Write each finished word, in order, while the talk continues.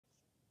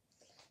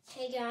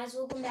Hey guys,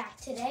 welcome back.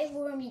 Today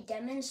we're going to be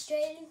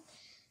demonstrating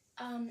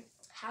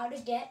how to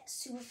get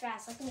super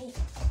fast, like me.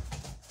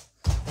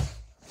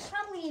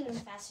 Probably even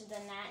faster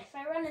than that. If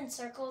I run in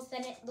circles,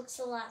 then it looks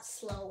a lot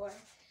slower.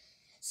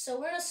 So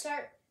we're going to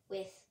start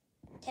with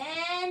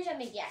 10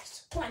 jumping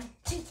jacks. 1,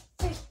 2,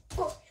 3,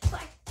 4,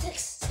 5,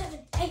 6, 7,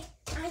 8,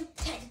 9,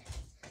 10.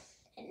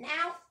 And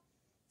now,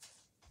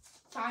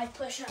 5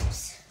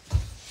 push-ups.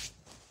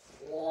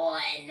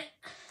 1,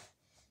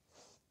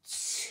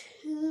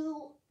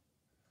 2,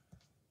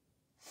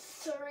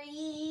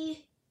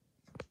 3,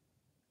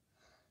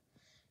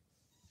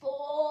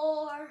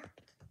 4,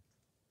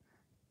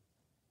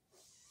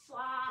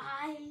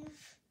 5,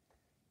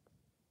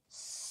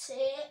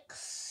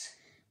 6,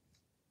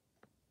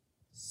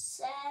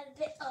 7.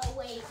 Oh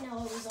wait, no,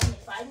 it was only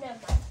 5. Never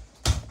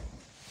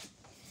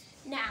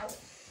mind.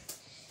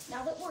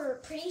 Now that we're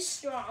pretty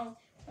strong,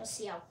 let's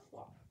see how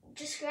well.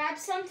 Just grab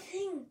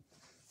something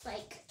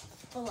like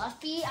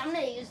fluffy. I'm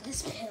gonna use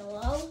this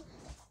pillow.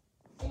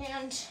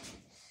 And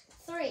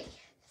 3,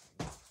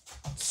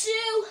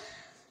 2,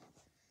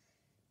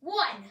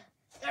 1.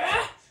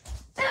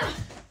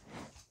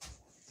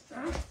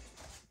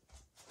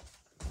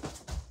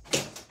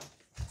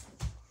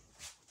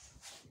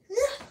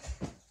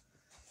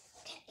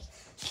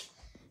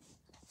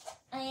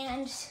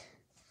 And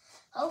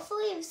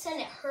hopefully you've sent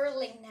it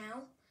hurling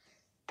now.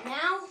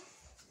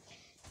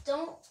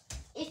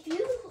 If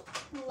you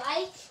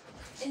like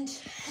in 10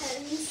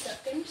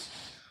 seconds,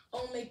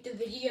 I'll make the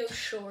video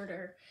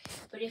shorter.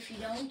 But if you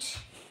don't,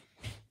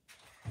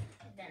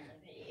 then the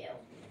video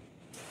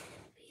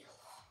will be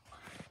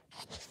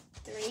longer.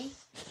 3,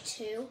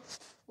 2,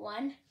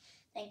 1.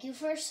 Thank you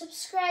for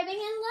subscribing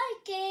and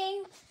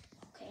liking.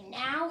 Okay,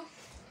 now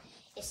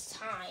it's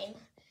time.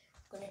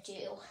 I'm gonna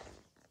do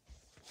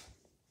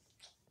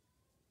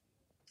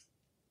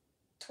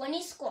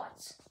 20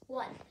 squats.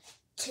 1,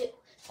 2,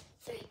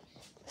 3,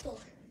 4,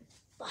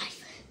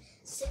 5,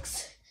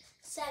 6,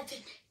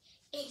 7,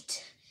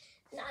 8,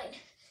 9,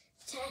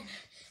 10,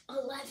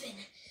 11,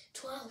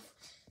 12,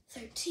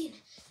 13,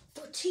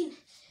 14,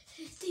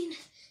 15,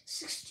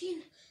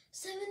 16,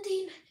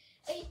 17,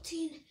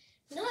 18,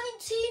 19,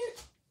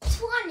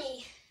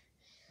 20.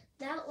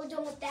 Now that we're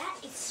done with that,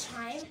 it's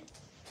time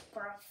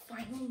for our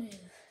final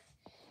move.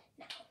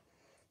 Now,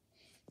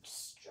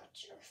 just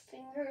stretch your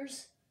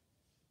fingers,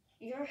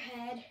 your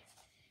head,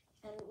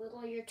 and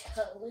wiggle your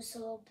toes a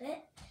little bit.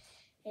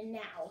 And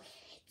now,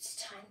 it's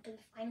time for the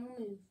final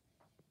move.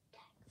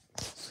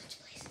 Switch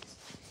places.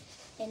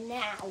 And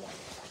now,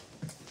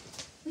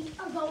 we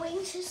are going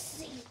to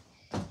see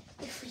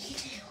if we can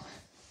do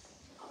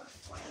our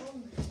final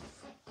move.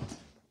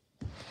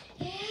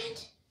 And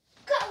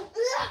go!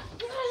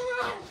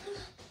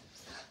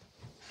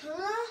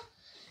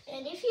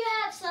 And if you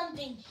have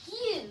something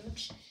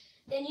huge,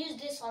 then use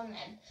this on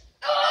them.